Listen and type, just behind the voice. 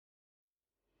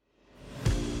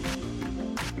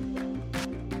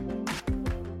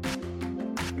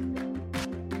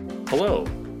Hello,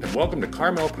 and welcome to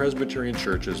Carmel Presbyterian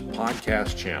Church's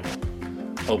podcast channel.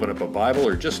 Open up a Bible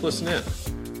or just listen in.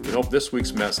 We hope this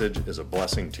week's message is a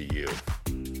blessing to you.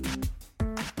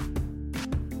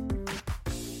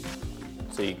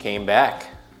 So you came back.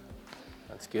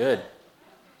 That's good.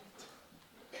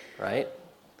 Right?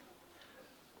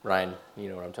 Ryan, you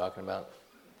know what I'm talking about.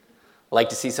 I like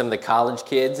to see some of the college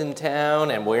kids in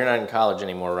town, and well, you're not in college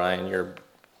anymore, Ryan. You're,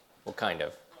 well, kind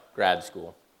of, grad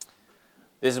school.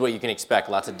 This is what you can expect,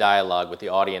 lots of dialogue with the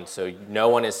audience, so no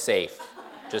one is safe,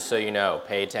 just so you know.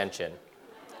 Pay attention.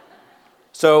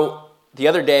 So the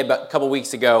other day, about a couple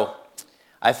weeks ago,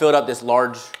 I filled up this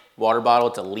large water bottle.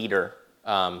 It's a liter.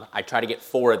 I try to get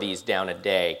 4 of these down a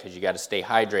day because you got to stay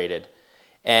hydrated.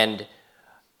 And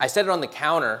I set it on the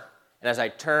counter, and as I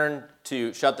turned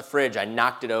to shut the fridge, I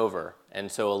knocked it over.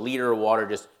 And so a liter of water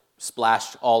just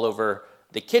splashed all over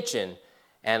the kitchen.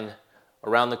 And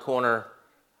around the corner,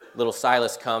 little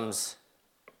Silas comes,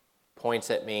 points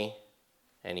at me,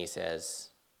 and he says,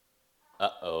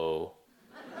 "Uh-oh."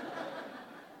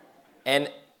 And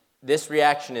this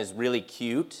reaction is really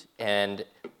cute and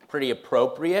pretty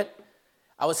appropriate.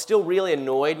 I was still really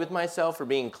annoyed with myself for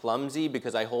being clumsy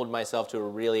because I hold myself to a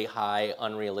really high,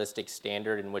 unrealistic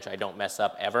standard in which I don't mess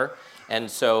up ever.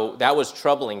 And so that was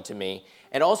troubling to me.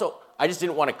 And also, I just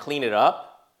didn't want to clean it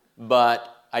up,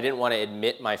 but I didn't want to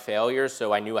admit my failure,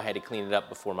 so I knew I had to clean it up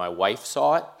before my wife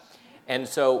saw it. And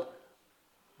so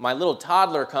my little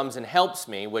toddler comes and helps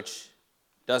me, which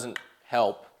doesn't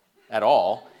help at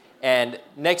all. And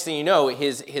next thing you know,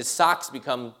 his socks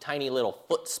become tiny little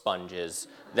foot sponges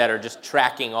that are just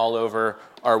tracking all over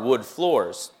our wood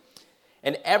floors.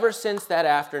 And ever since that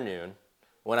afternoon,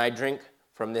 when I drink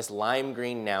from this lime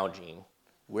green Nalgene,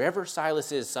 wherever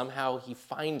Silas is, somehow he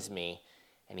finds me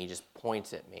and he just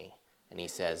points at me and he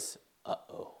says,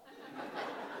 "Uh-oh."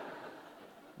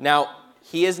 Now,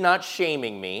 he is not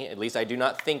shaming me, at least I do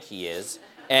not think he is,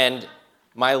 and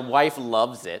my wife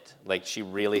loves it. Like, she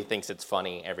really thinks it's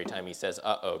funny every time he says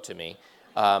 "uh-oh" to me.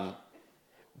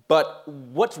 But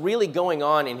what's really going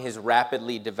on in his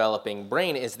rapidly developing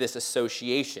brain is this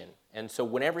association. And so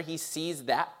whenever he sees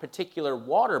that particular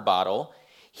water bottle,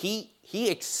 he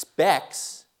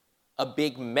expects a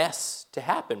big mess to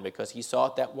happen because he saw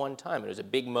it that one time. It was a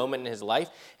big moment in his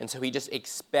life, and so he just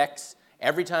expects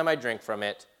every time I drink from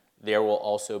it, there will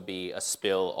also be a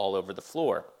spill all over the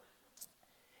floor.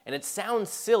 And it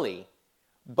sounds silly,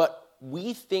 but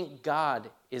we think God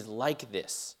is like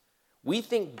this. We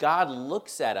think God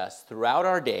looks at us throughout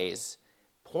our days,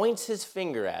 points his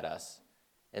finger at us,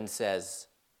 and says,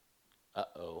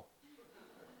 "Uh-oh."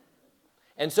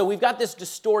 And so we've got this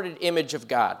distorted image of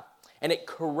God, and it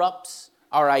corrupts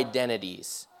our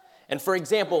identities. And for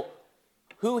example,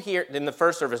 who here, in the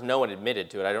first service, no one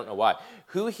admitted to it, I don't know why.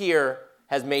 Who here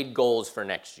has made goals for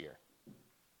next year?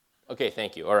 Okay,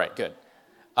 thank you. All right, good.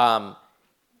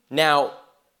 Now,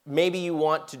 maybe you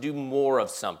want to do more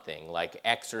of something, like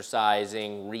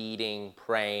exercising, reading,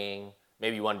 praying.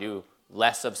 Maybe you want to do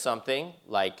less of something,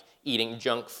 like eating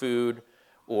junk food,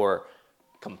 or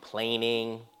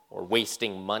complaining, or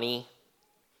wasting money.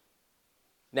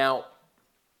 Now,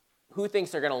 who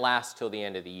thinks they're going to last till the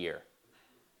end of the year?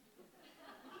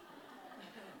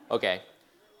 Okay.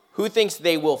 Who thinks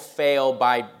they will fail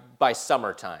by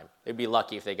summertime? They'd be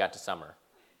lucky if they got to summer.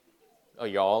 Oh,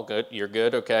 you're all good? You're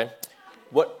good? Okay.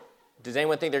 Does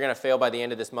anyone think they're going to fail by the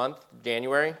end of this month,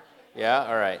 January? Yeah?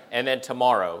 All right. And then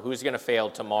tomorrow. Who's going to fail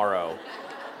tomorrow?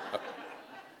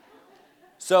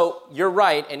 So you're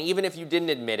right, and even if you didn't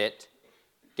admit it,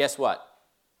 guess what?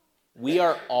 We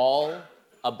are all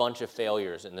a bunch of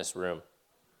failures in this room.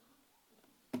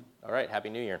 All right,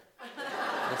 Happy New Year.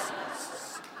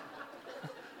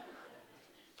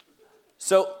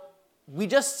 So we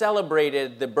just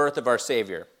celebrated the birth of our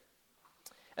Savior,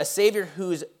 a Savior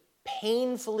who's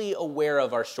painfully aware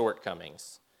of our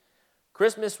shortcomings.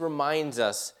 Christmas reminds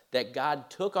us that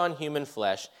God took on human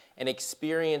flesh and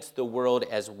experienced the world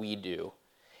as we do.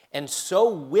 And so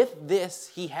with this,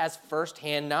 he has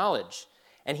firsthand knowledge,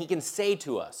 and he can say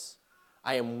to us,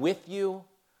 "I am with you,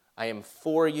 I am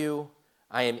for you,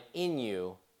 I am in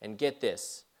you," and get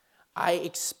this, "I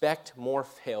expect more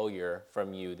failure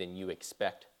from you than you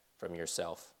expect from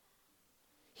yourself."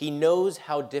 He knows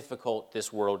how difficult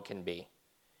this world can be.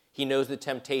 He knows the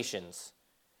temptations.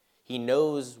 He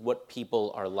knows what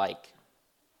people are like.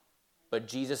 But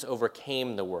Jesus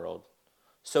overcame the world.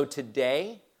 So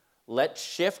today, let's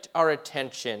shift our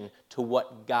attention to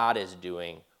what God is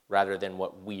doing rather than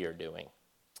what we are doing.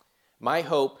 My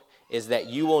hope is that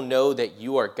you will know that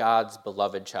you are God's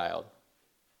beloved child.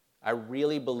 I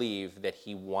really believe that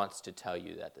he wants to tell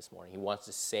you that this morning. He wants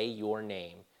to say your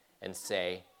name and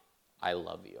say, I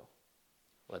love you.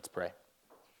 Let's pray.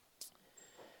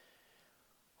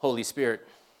 Holy Spirit,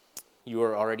 you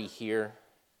are already here,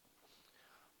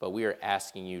 but we are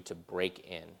asking you to break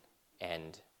in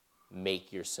and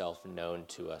make yourself known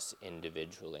to us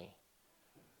individually.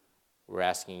 We're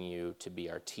asking you to be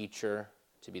our teacher,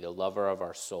 to be the lover of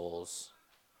our souls.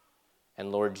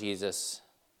 And Lord Jesus,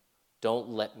 don't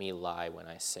let me lie when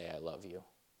I say I love you.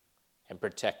 And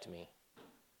protect me,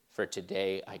 for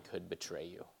today I could betray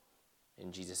you.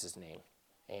 In Jesus' name,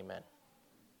 amen.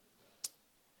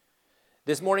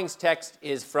 This morning's text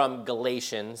is from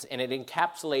Galatians, and it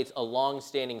encapsulates a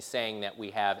long-standing saying that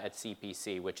we have at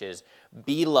CPC, which is,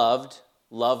 be loved,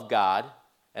 love God,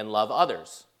 and love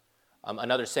others.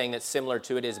 Another saying that's similar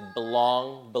to it is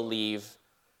belong, believe,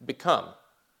 become.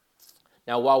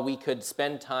 Now, while we could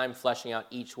spend time fleshing out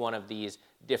each one of these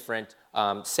different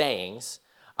sayings,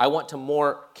 I want to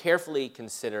more carefully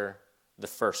consider the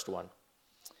first one.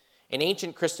 An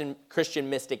ancient Christian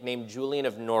mystic named Julian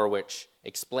of Norwich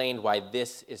explained why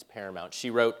this is paramount. She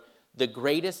wrote, "The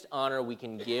greatest honor we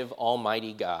can give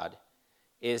Almighty God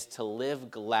is to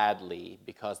live gladly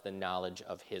because the knowledge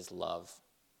of his love."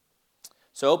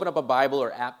 So open up a Bible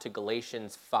or app to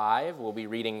Galatians 5. We'll be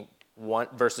reading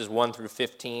verses 1 through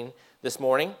 15 this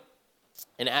morning.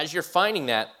 And as you're finding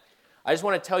that, I just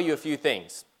want to tell you a few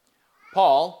things.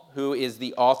 Paul, who is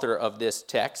the author of this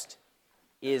text,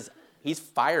 he's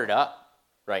fired up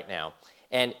right now.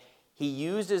 And he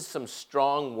uses some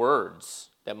strong words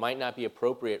that might not be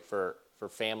appropriate for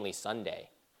Family Sunday.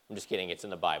 I'm just kidding, it's in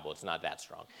the Bible, it's not that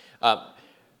strong.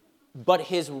 But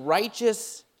his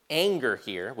righteous anger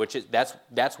here, which is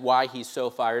that's why he's so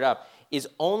fired up, is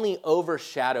only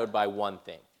overshadowed by one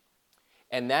thing.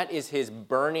 And that is his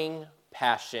burning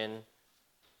passion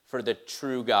for the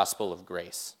true gospel of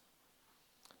grace.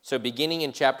 So beginning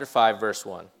in chapter 5, verse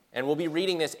 1, and we'll be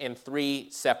reading this in 3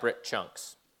 separate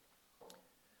chunks.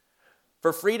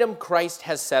 For freedom Christ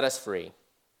has set us free.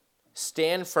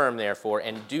 Stand firm, therefore,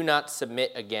 and do not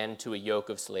submit again to a yoke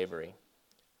of slavery.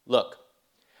 Look,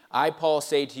 I, Paul,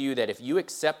 say to you that if you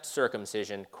accept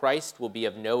circumcision, Christ will be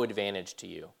of no advantage to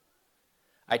you.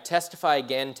 I testify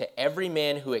again to every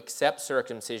man who accepts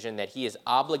circumcision that he is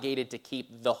obligated to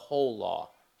keep the whole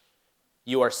law.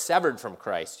 You are severed from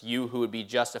Christ, you who would be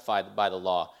justified by the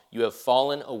law. You have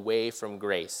fallen away from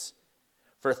grace.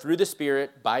 For through the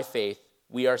Spirit, by faith,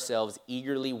 we ourselves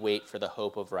eagerly wait for the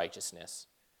hope of righteousness.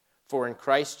 For in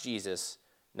Christ Jesus,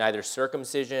 neither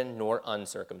circumcision nor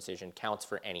uncircumcision counts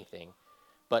for anything,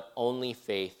 but only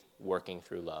faith working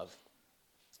through love.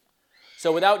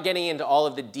 So without getting into all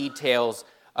of the details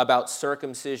about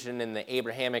circumcision and the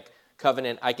Abrahamic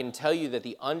covenant, I can tell you that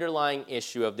the underlying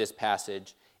issue of this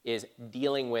passage is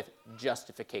dealing with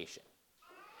justification.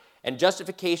 And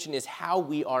justification is how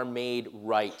we are made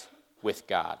right with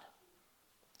God.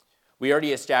 We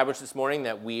already established this morning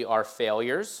that we are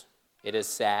failures. It is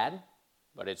sad,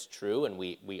 but it's true, and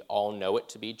we all know it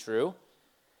to be true.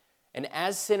 And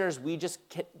as sinners, we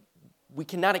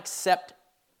cannot expect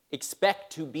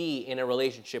to be in a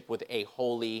relationship with a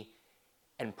holy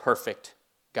and perfect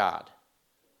God.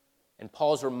 And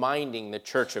Paul's reminding the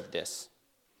church of this.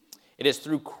 It is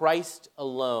through Christ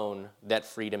alone that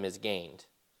freedom is gained.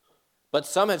 But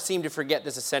some have seemed to forget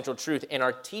this essential truth and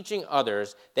are teaching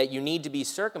others that you need to be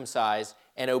circumcised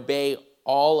and obey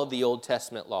all of the Old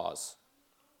Testament laws.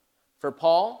 For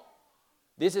Paul,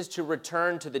 this is to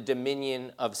return to the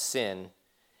dominion of sin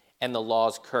and the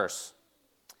law's curse.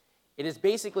 It is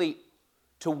basically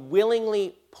to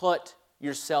willingly put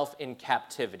yourself in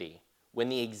captivity when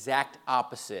the exact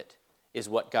opposite is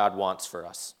what God wants for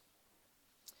us.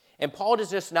 And Paul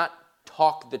does just not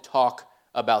talk the talk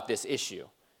about this issue.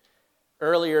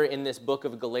 Earlier in this book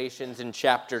of Galatians in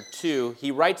chapter 2,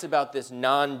 he writes about this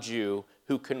non-Jew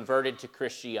who converted to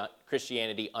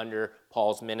Christianity under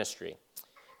Paul's ministry.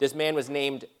 This man was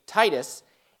named Titus,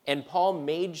 and Paul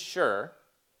made sure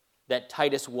that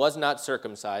Titus was not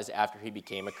circumcised after he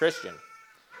became a Christian.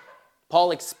 Paul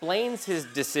explains his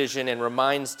decision and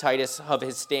reminds Titus of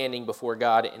his standing before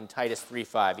God in Titus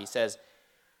 3:5. He says,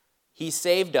 "He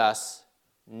saved us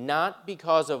not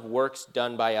because of works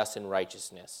done by us in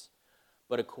righteousness,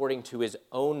 but according to his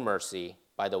own mercy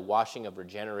by the washing of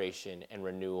regeneration and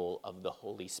renewal of the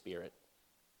Holy Spirit."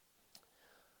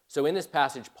 So in this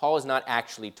passage, Paul is not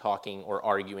actually talking or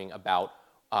arguing about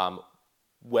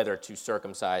whether to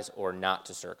circumcise or not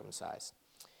to circumcise.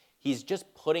 He's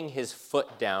just putting his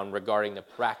foot down regarding the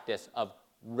practice of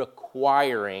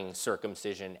requiring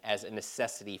circumcision as a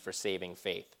necessity for saving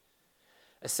faith.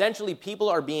 Essentially, people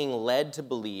are being led to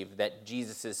believe that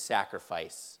Jesus'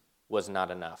 sacrifice was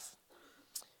not enough.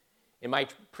 In my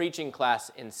preaching class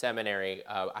in seminary,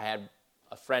 I had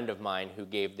a friend of mine who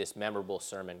gave this memorable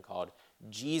sermon called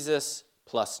Jesus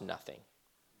Plus Nothing.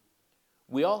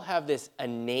 We all have this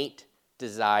innate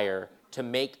desire to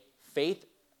make faith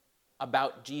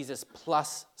about Jesus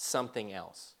plus something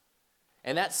else.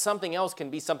 And that something else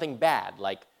can be something bad,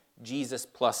 like Jesus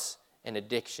plus an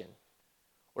addiction.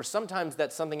 Or sometimes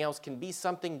that something else can be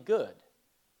something good,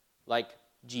 like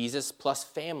Jesus plus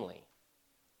family,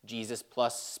 Jesus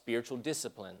plus spiritual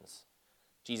disciplines,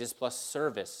 Jesus plus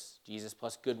service, Jesus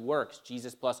plus good works,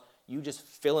 Jesus plus, you just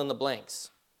fill in the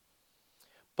blanks.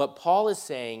 But Paul is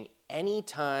saying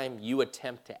anytime you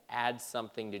attempt to add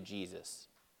something to Jesus,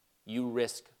 you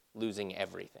risk losing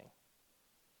everything.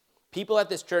 People at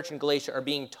this church in Galatia are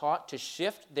being taught to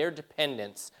shift their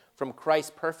dependence from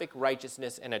Christ's perfect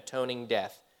righteousness and atoning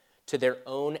death to their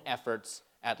own efforts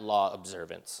at law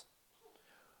observance.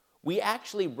 We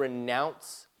actually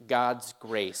renounce God's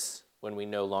grace when we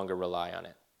no longer rely on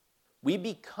it. We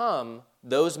become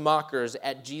those mockers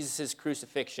at Jesus'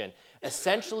 crucifixion,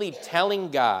 essentially telling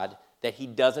God that he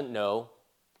doesn't know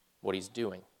what he's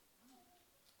doing.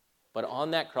 But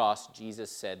on that cross, Jesus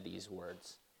said these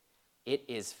words, "It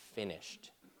is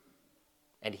finished."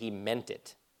 And he meant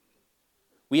it.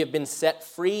 We have been set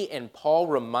free, and Paul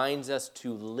reminds us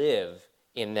to live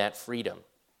in that freedom.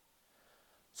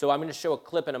 So I'm going to show a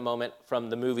clip in a moment from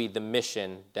the movie The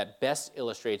Mission that best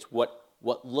illustrates what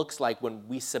looks like when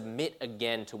we submit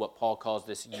again to what Paul calls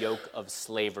this yoke of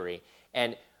slavery.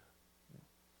 And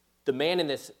the man in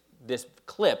this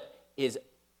clip is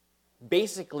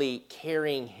basically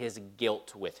carrying his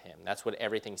guilt with him. That's what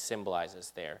everything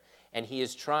symbolizes there. And he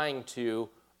is trying to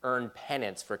earn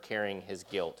penance for carrying his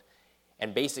guilt.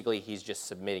 And basically, he's just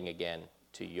submitting again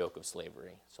to yoke of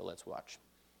slavery. So let's watch.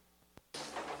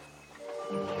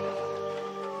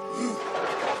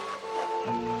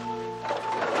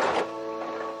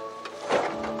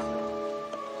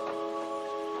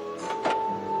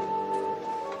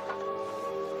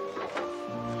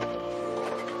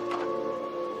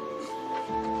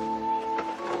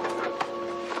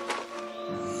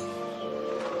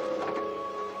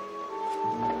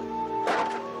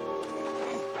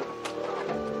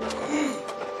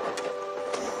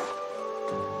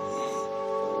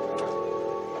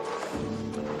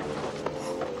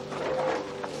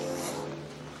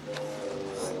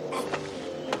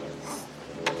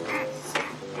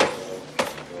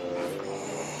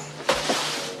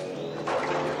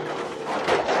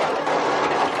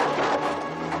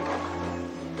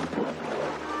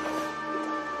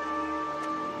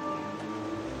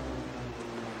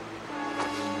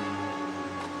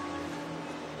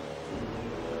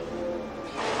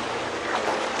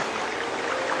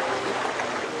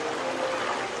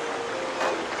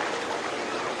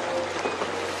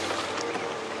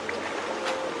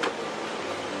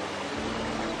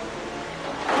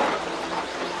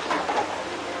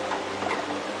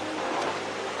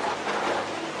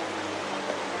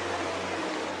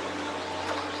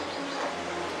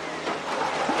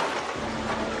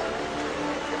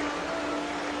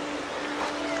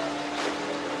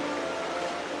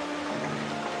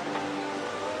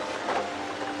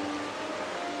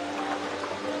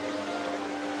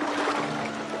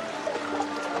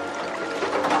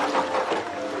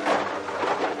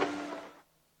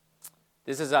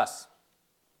 This is us.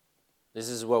 This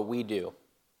is what we do.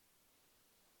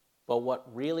 But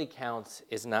what really counts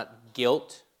is not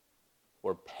guilt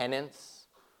or penance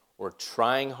or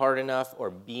trying hard enough or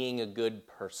being a good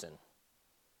person.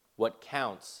 What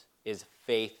counts is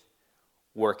faith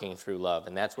working through love.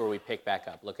 And that's where we pick back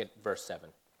up. Look at verse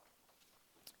 7.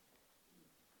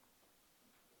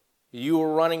 You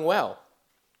were running well.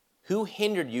 Who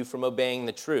hindered you from obeying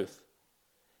the truth?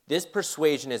 This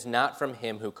persuasion is not from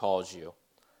him who calls you.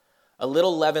 A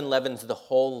little leaven leavens the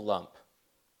whole lump.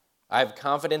 I have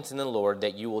confidence in the Lord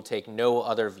that you will take no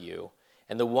other view,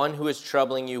 and the one who is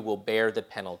troubling you will bear the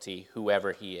penalty,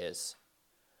 whoever he is.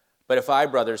 But if I,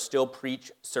 brothers, still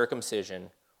preach circumcision,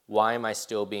 why am I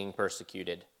still being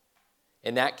persecuted?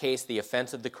 In that case, the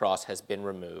offense of the cross has been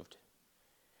removed.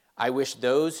 I wish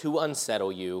those who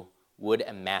unsettle you would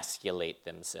emasculate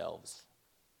themselves.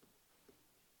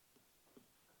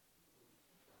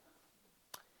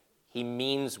 He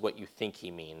means what you think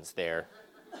he means there.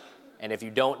 And if you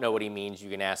don't know what he means, you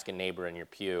can ask a neighbor in your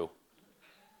pew.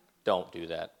 Don't do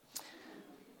that.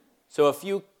 So a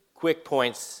few quick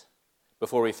points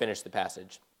before we finish the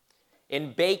passage.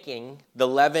 In baking, the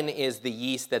leaven is the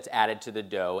yeast that's added to the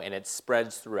dough, and it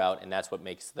spreads throughout, and that's what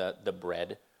makes the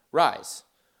bread rise.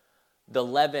 The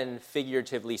leaven,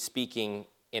 figuratively speaking,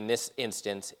 in this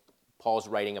instance, Paul's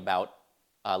writing about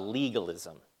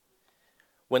legalism.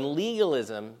 When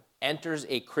legalism enters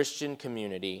a Christian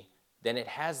community, then it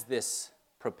has this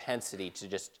propensity to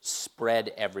just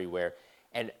spread everywhere.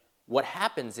 And what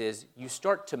happens is you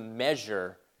start to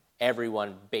measure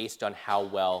everyone based on how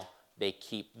well they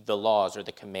keep the laws or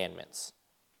the commandments.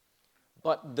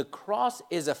 But the cross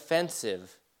is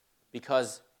offensive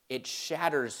because it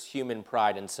shatters human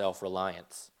pride and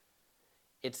self-reliance.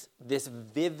 It's this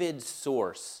vivid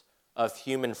source of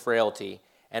human frailty,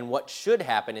 and what should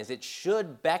happen is it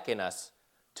should beckon us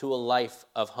to a life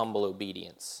of humble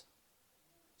obedience.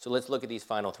 So let's look at these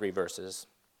final 3 verses.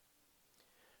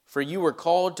 For you were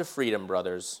called to freedom,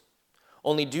 brothers.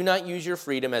 Only do not use your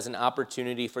freedom as an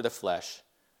opportunity for the flesh,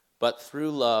 but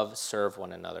through love serve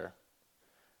one another.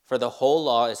 For the whole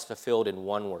law is fulfilled in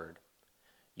one word: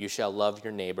 you shall love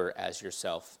your neighbor as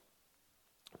yourself.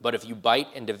 But if you bite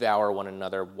and devour one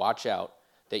another, watch out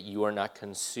that you are not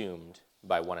consumed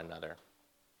by one another.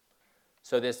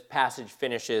 So this passage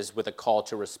finishes with a call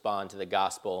to respond to the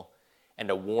gospel and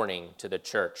a warning to the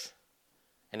church.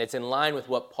 And it's in line with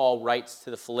what Paul writes to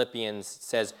the Philippians. It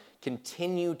says,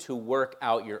 continue to work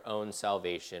out your own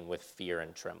salvation with fear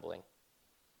and trembling.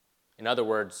 In other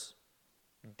words,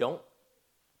 don't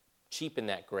cheapen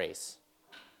that grace.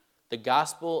 The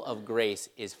gospel of grace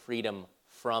is freedom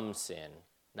from sin,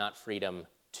 not freedom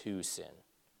to sin.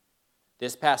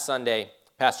 This past Sunday,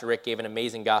 Pastor Rick gave an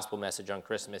amazing gospel message on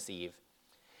Christmas Eve.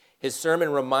 His sermon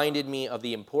reminded me of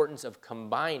the importance of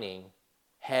combining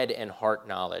head and heart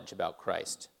knowledge about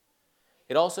Christ.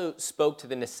 It also spoke to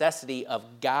the necessity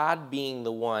of God being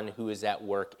the one who is at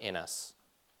work in us.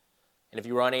 And if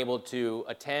you were unable to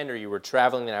attend or you were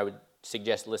traveling, then I would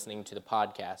suggest listening to the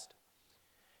podcast.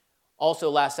 Also,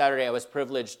 last Saturday, I was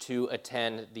privileged to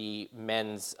attend the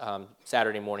men's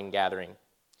Saturday morning gathering,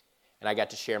 and I got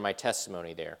to share my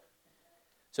testimony there.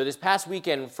 So this past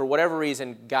weekend, for whatever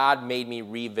reason, God made me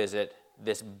revisit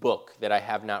this book that I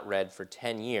have not read for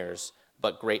 10 years,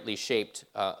 but greatly shaped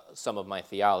some of my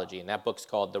theology. And that book's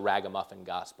called The Ragamuffin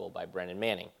Gospel by Brennan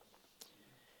Manning.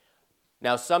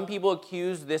 Now, some people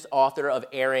accuse this author of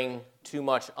erring too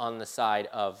much on the side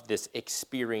of this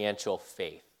experiential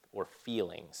faith or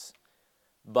feelings.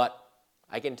 But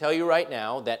I can tell you right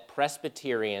now that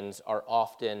Presbyterians are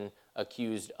often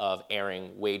accused of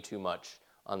erring way too much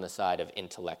on the side of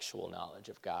intellectual knowledge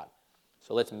of God.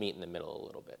 So let's meet in the middle a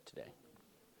little bit today.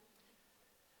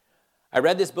 I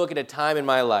read this book at a time in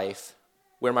my life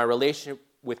where my relationship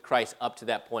with Christ up to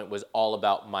that point was all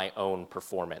about my own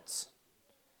performance.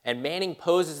 And Manning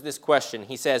poses this question.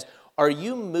 He says, are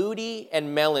you moody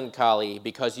and melancholy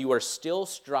because you are still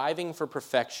striving for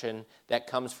perfection that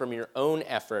comes from your own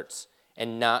efforts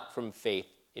and not from faith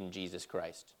in Jesus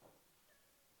Christ?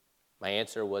 My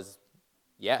answer was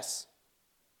yes.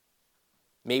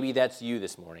 Maybe that's you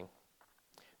this morning.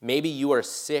 Maybe you are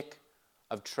sick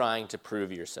of trying to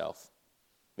prove yourself.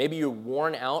 Maybe you're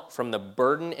worn out from the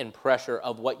burden and pressure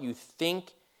of what you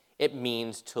think it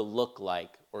means to look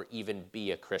like or even be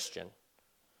a Christian.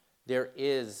 There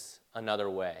is another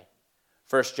way.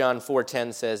 1 John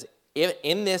 4:10 says,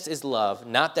 in this is love,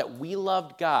 not that we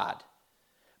loved God,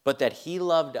 but that he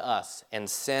loved us and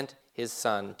sent his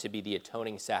Son to be the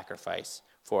atoning sacrifice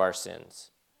for our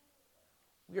sins.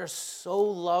 We are so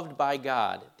loved by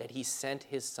God that he sent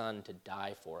his Son to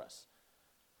die for us.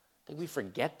 I think we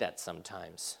forget that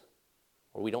sometimes,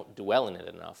 or we don't dwell in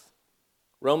it enough.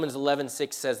 Romans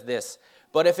 11:6 says this,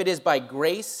 but if it is by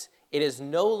grace, it is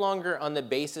no longer on the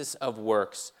basis of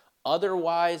works.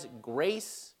 Otherwise,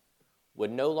 grace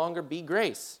would no longer be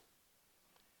grace.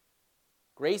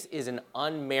 Grace is an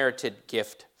unmerited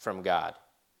gift from God.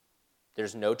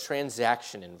 There's no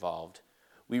transaction involved.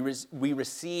 We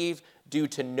receive due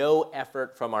to no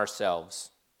effort from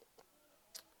ourselves.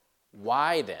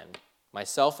 Why then,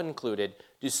 myself included,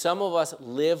 do some of us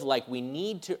live like we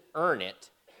need to earn it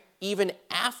even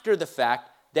after the fact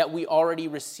that we already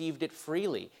received it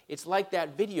freely? It's like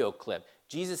that video clip.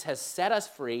 Jesus has set us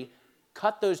free,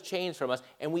 cut those chains from us,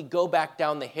 and we go back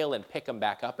down the hill and pick them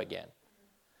back up again.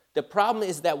 The problem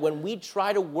is that when we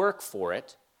try to work for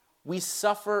it, we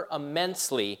suffer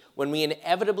immensely when we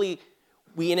inevitably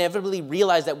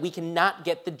realize that we cannot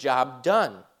get the job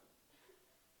done.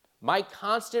 My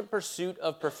constant pursuit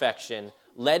of perfection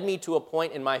led me to a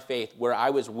point in my faith where I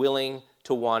was willing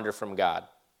to wander from God.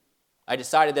 I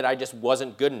decided that I just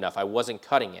wasn't good enough. I wasn't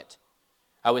cutting it.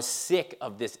 I was sick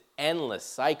of this endless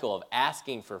cycle of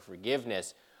asking for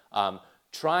forgiveness,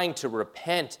 trying to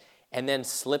repent, and then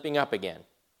slipping up again.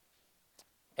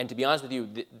 And to be honest with you,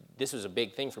 this was a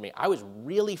big thing for me. I was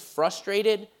really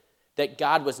frustrated that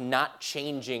God was not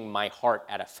changing my heart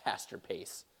at a faster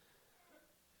pace.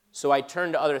 So I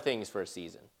turned to other things for a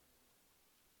season.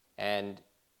 And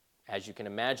as you can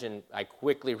imagine, I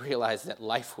quickly realized that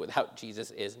life without Jesus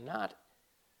is not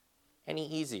any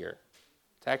easier.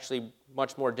 It's actually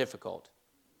much more difficult.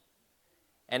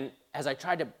 And as I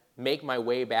tried to make my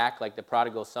way back like the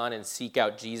prodigal son and seek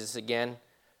out Jesus again,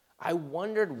 I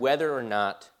wondered whether or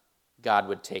not God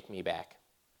would take me back.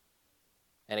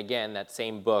 And again, that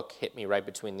same book hit me right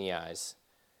between the eyes.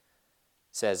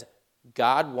 It says,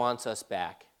 God wants us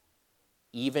back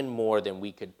even more than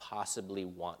we could possibly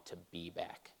want to be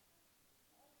back.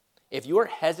 If you're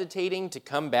hesitating to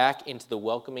come back into the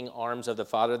welcoming arms of the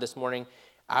Father this morning,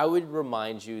 I would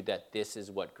remind you that this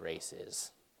is what grace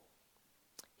is.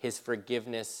 His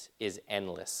forgiveness is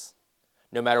endless.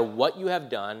 No matter what you have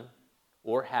done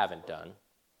or haven't done,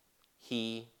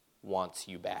 he wants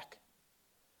you back.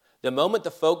 The moment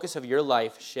the focus of your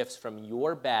life shifts from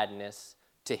your badness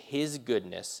to his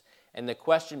goodness, and the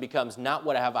question becomes not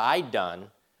what have I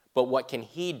done, but what can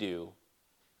he do,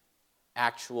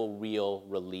 actual real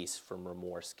release from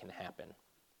remorse can happen.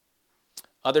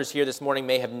 Others here this morning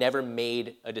may have never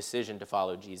made a decision to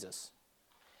follow Jesus.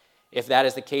 If that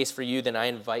is the case for you, then I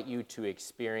invite you to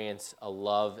experience a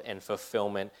love and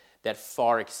fulfillment that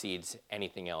far exceeds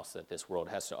anything else that this world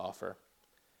has to offer.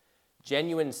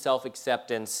 Genuine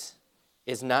self-acceptance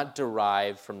is not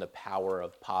derived from the power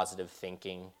of positive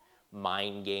thinking,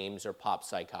 mind games, or pop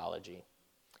psychology.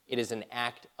 It is an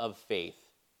act of faith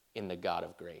in the God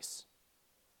of grace.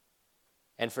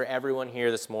 And for everyone here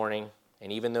this morning,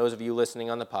 and even those of you listening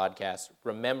on the podcast,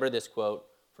 remember this quote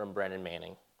from Brennan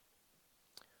Manning.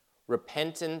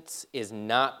 Repentance is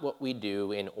not what we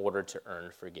do in order to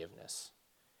earn forgiveness.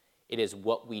 It is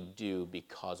what we do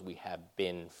because we have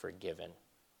been forgiven.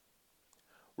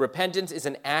 Repentance is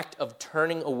an act of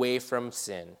turning away from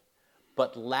sin,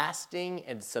 but lasting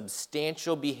and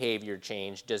substantial behavior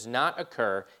change does not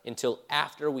occur until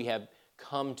after we have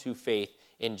come to faith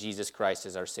in Jesus Christ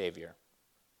as our Savior.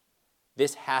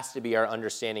 This has to be our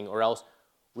understanding, or else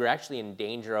we're actually in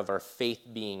danger of our faith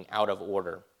being out of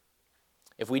order.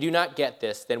 If we do not get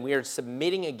this, then we are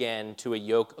submitting again to a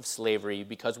yoke of slavery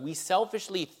because we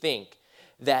selfishly think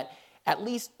that at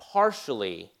least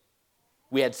partially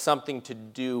we had something to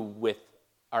do with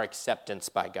our acceptance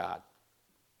by God.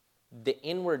 The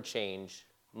inward change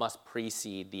must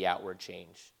precede the outward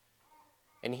change.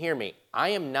 And hear me, I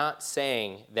am not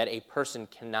saying that a person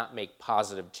cannot make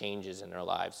positive changes in their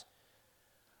lives.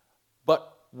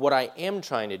 But what I am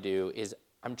trying to do is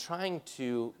I'm trying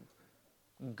to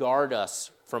guard us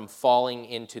from falling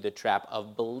into the trap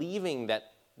of believing that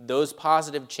those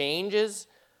positive changes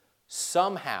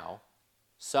somehow,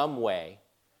 some way,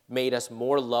 made us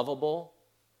more lovable,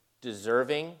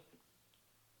 deserving,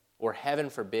 or heaven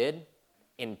forbid,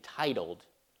 entitled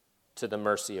to the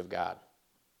mercy of God.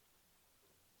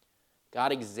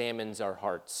 God examines our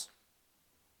hearts.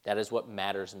 That is what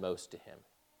matters most to him.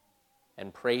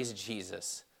 And praise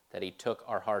Jesus that he took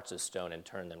our hearts of stone and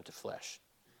turned them to flesh.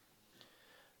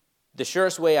 The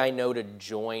surest way I know to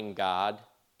join God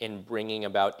in bringing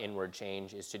about inward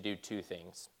change is to do two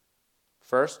things.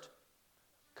 First,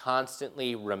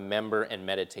 constantly remember and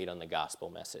meditate on the gospel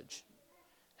message.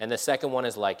 And the second one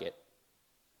is like it.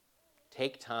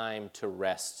 Take time to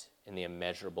rest in the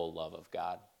immeasurable love of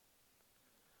God.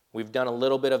 We've done a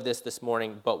little bit of this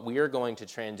morning, but we are going to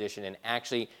transition, and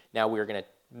actually now we're going to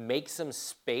make some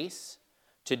space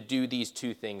to do these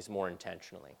two things more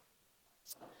intentionally.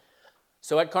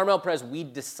 So at Carmel Pres, we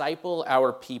disciple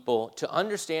our people to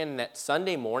understand that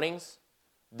Sunday mornings,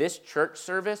 this church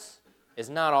service is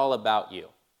not all about you.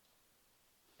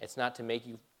 It's not to make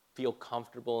you feel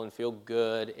comfortable and feel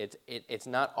good. It's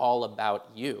not all about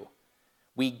you.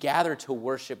 We gather to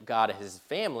worship God as his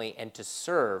family and to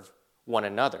serve one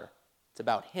another. It's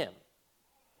about him.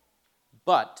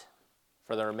 But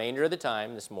for the remainder of the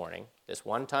time this morning, this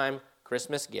one-time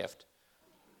Christmas gift,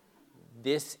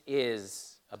 this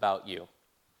is about you.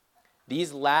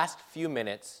 These last few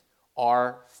minutes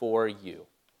are for you,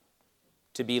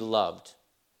 to be loved.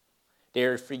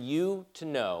 They're for you to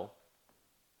know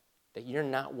that you're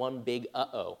not one big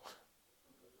uh-oh.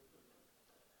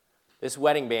 This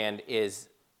wedding band is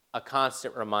a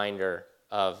constant reminder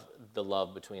of the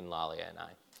love between Lalia and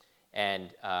I.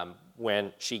 And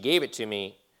when she gave it to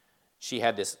me, she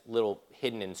had this little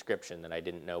hidden inscription that I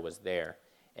didn't know was there.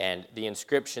 And the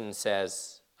inscription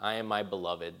says, "I am my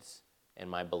beloved's, and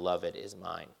my beloved is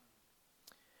mine."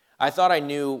 I thought I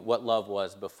knew what love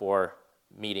was before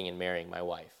meeting and marrying my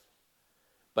wife.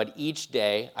 But each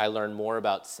day I learned more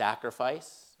about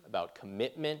sacrifice, about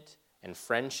commitment and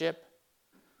friendship.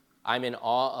 I'm in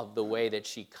awe of the way that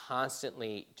she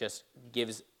constantly just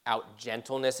gives out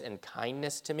gentleness and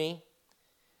kindness to me.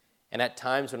 And at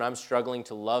times when I'm struggling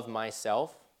to love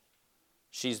myself,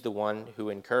 She's the one who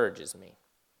encourages me.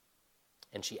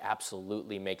 And she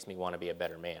absolutely makes me want to be a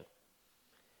better man.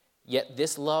 Yet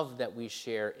this love that we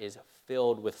share is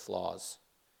filled with flaws,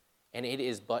 and it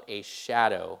is but a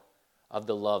shadow of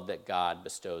the love that God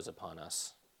bestows upon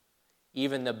us.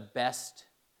 Even the best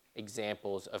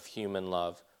examples of human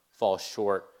love fall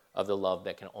short of the love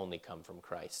that can only come from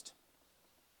Christ.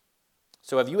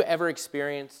 So have you ever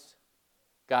experienced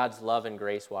God's love and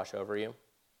grace wash over you?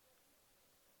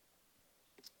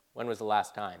 When was the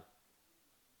last time?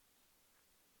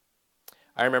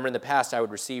 I remember in the past I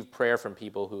would receive prayer from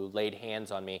people who laid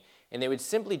hands on me, and they would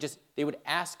simply they would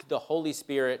ask the Holy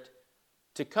Spirit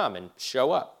to come and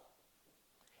show up.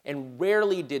 And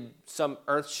rarely did some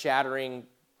earth-shattering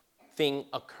thing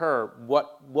occur.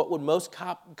 What would most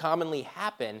commonly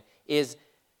happen is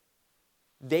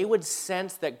they would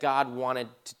sense that God wanted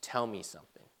to tell me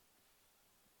something.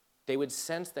 They would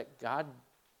sense that God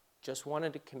just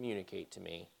wanted to communicate to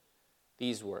me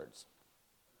these words.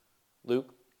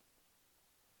 Luke,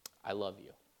 I love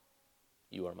you.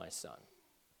 You are my son.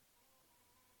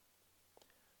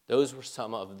 Those were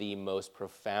some of the most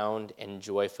profound and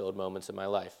joy-filled moments of my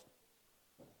life.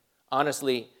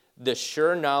 Honestly, the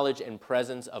sure knowledge and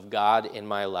presence of God in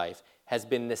my life has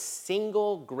been the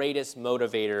single greatest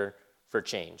motivator for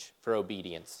change, for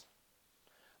obedience.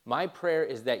 My prayer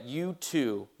is that you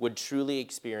too would truly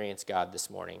experience God this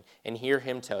morning and hear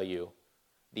him tell you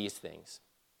these things.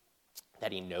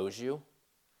 That he knows you,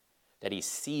 that he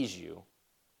sees you,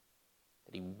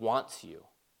 that he wants you,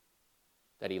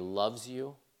 that he loves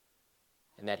you,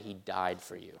 and that he died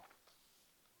for you.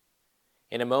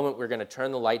 In a moment, we're going to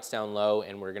turn the lights down low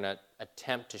and we're going to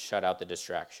attempt to shut out the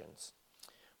distractions.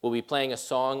 We'll be playing a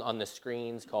song on the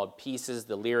screens called Pieces.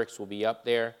 The lyrics will be up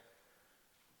there.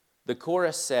 The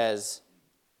chorus says,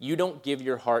 "You don't give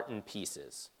your heart in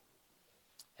pieces."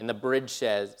 And the bridge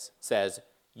says,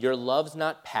 "Your love's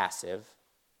not passive.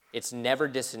 It's never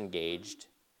disengaged.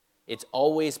 It's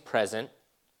always present.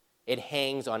 It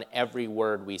hangs on every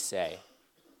word we say.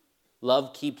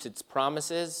 Love keeps its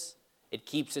promises. It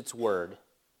keeps its word.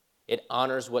 It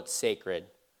honors what's sacred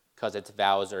because its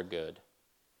vows are good.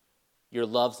 Your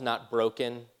love's not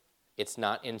broken. It's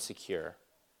not insecure.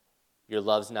 Your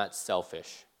love's not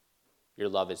selfish. Your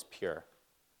love is pure."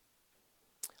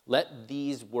 Let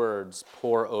these words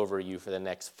pour over you for the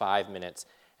next 5 minutes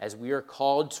as we are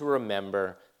called to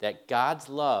remember that God's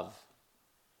love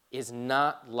is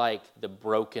not like the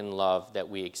broken love that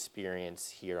we experience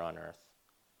here on earth.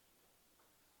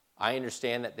 I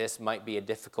understand that this might be a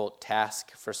difficult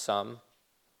task for some,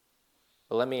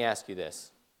 but let me ask you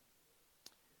this.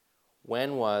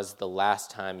 When was the last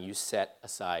time you set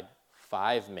aside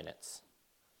 5 minutes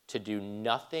to do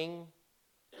nothing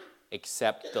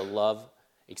except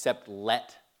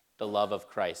let the love of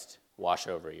Christ wash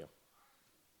over you?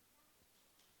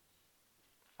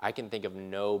 I can think of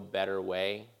no better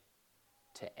way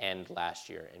to end last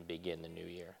year and begin the new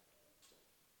year.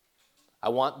 I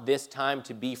want this time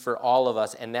to be for all of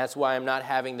us, and that's why I'm not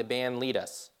having the band lead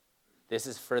us. This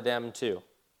is for them too.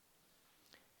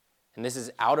 And this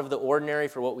is out of the ordinary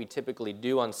for what we typically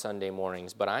do on Sunday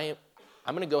mornings, but I'm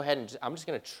going to go ahead and I'm just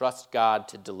going to trust God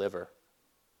to deliver.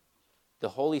 The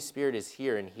Holy Spirit is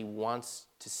here, and he wants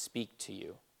to speak to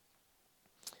you.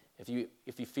 If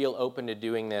you feel open to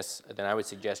doing this, then I would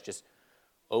suggest just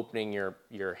opening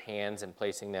your hands and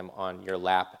placing them on your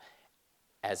lap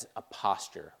as a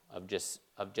posture of just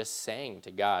saying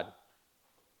to God,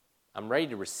 I'm ready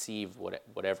to receive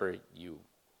whatever you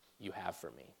have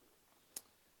for me.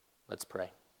 Let's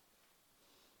pray.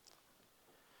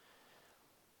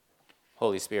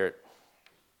 Holy Spirit,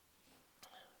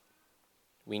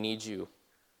 we need you.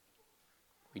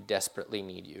 We desperately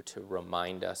need you to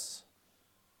remind us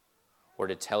or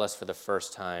to tell us for the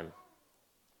first time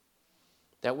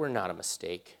that we're not a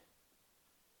mistake,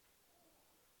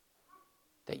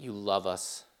 that you love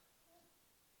us,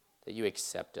 that you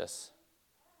accept us,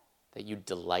 that you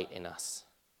delight in us.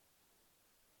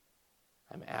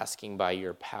 I'm asking by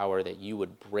your power that you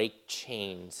would break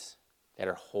chains that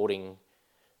are holding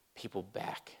people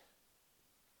back.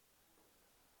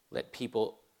 Let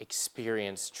people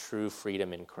experience true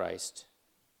freedom in Christ.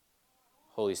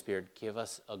 Holy Spirit, give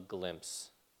us a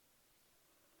glimpse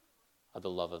of the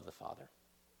love of the Father.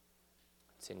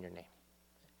 It's in your name.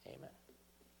 Amen.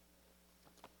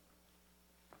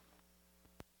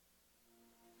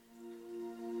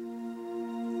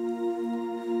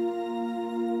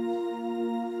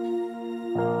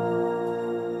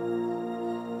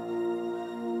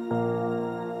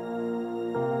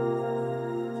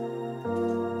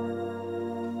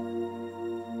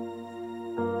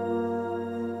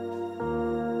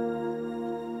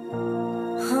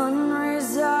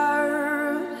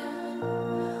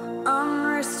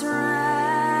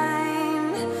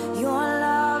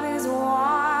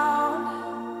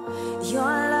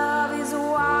 Your love is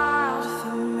wild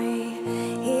for me.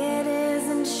 It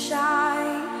isn't shy.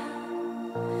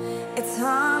 It's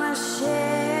unashamed.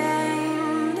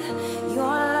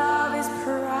 Your love is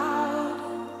proud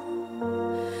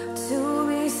to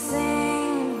be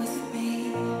seen with me.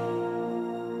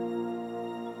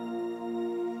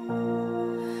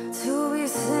 To be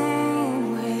seen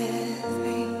with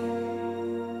me.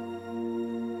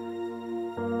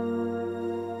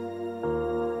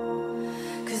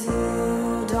 'Cause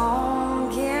you don't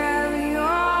give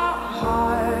your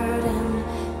heart in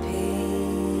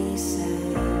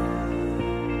pieces.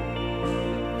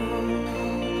 Oh, no.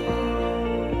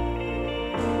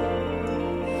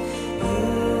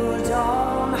 You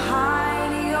don't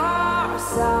hide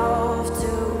yourself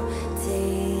to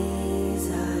tease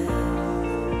us.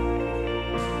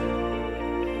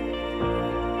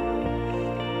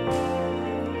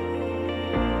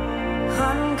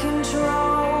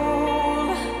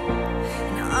 Uncontrolled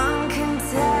and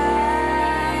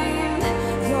uncontained,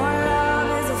 your love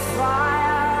is a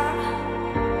fire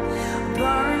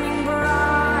burning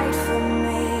bright for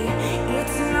me.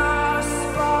 It's not a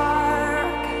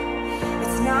spark,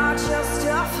 it's not just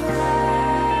a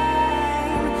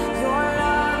flame. Your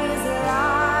love is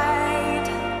light,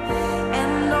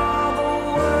 and all the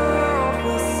world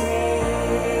will see.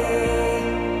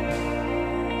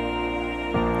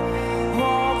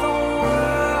 All the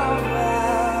world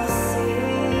will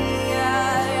see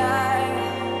that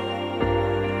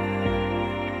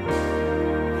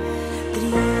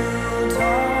you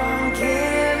don't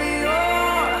give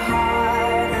your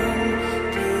heart in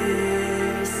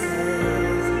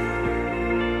pieces.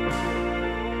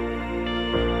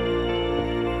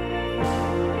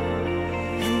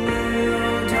 And you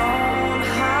don't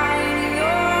hide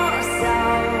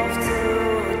yourself to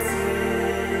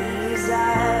tease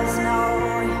us, no.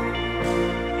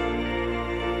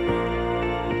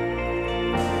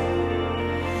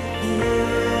 You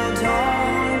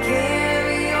don't give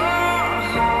your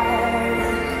heart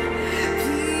in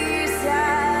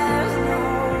pieces, no.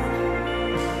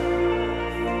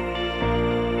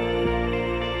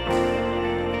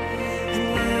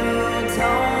 And you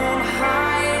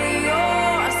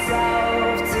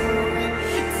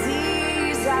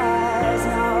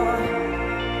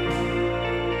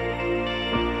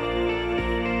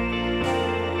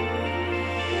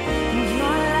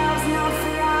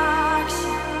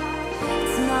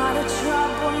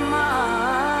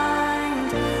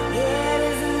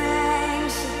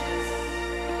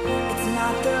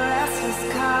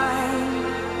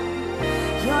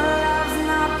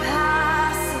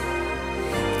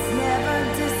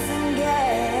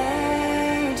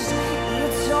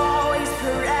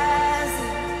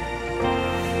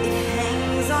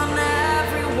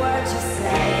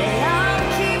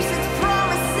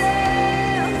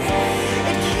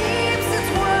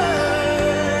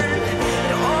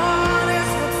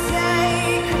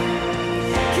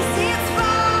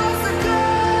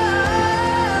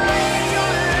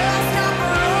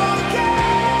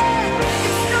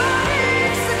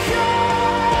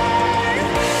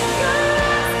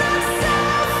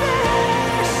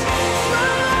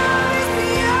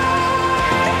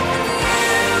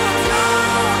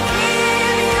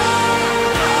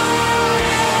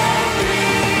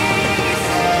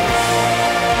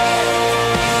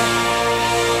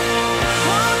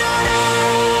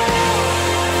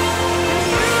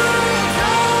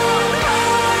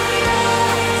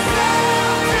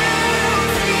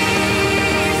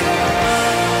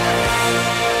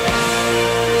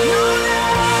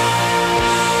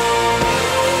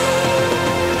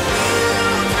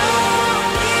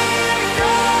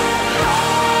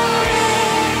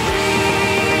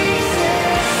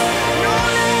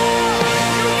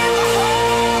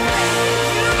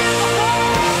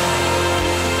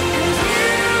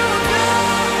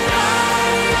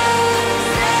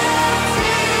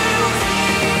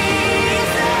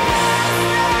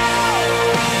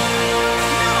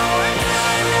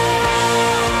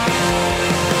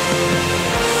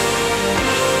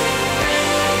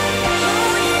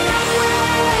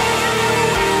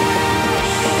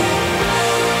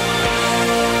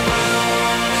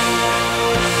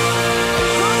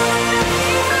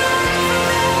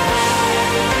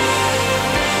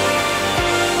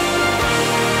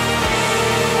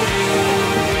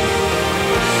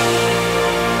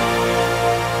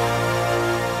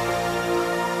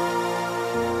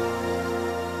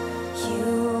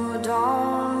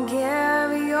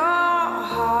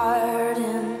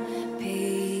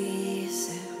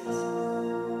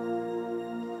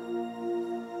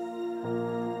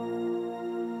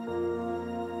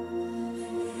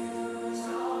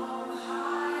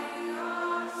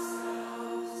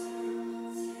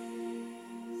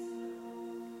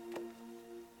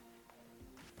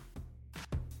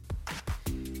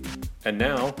And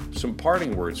now, some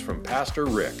parting words from Pastor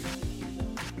Rick.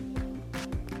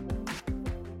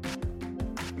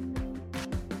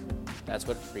 That's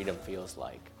what freedom feels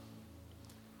like.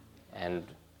 And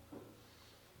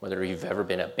whether you've ever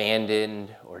been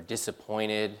abandoned or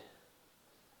disappointed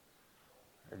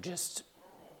or just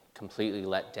completely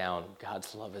let down,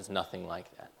 God's love is nothing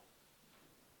like that.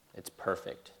 It's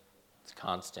perfect. It's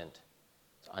constant.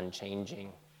 It's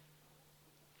unchanging.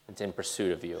 It's in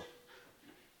pursuit of you.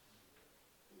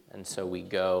 And so we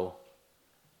go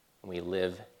and we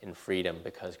live in freedom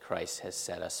because Christ has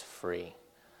set us free.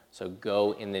 So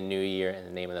go in the new year in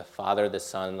the name of the Father, the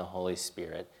Son, and the Holy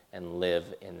Spirit and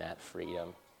live in that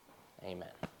freedom. Amen.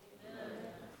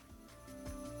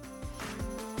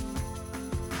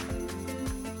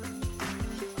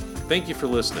 Thank you for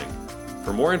listening.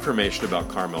 For more information about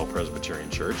Carmel Presbyterian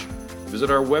Church,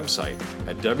 visit our website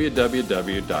at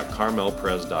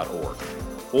www.carmelpres.org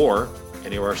or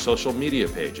any of our social media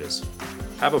pages.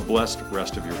 Have a blessed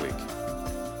rest of your week.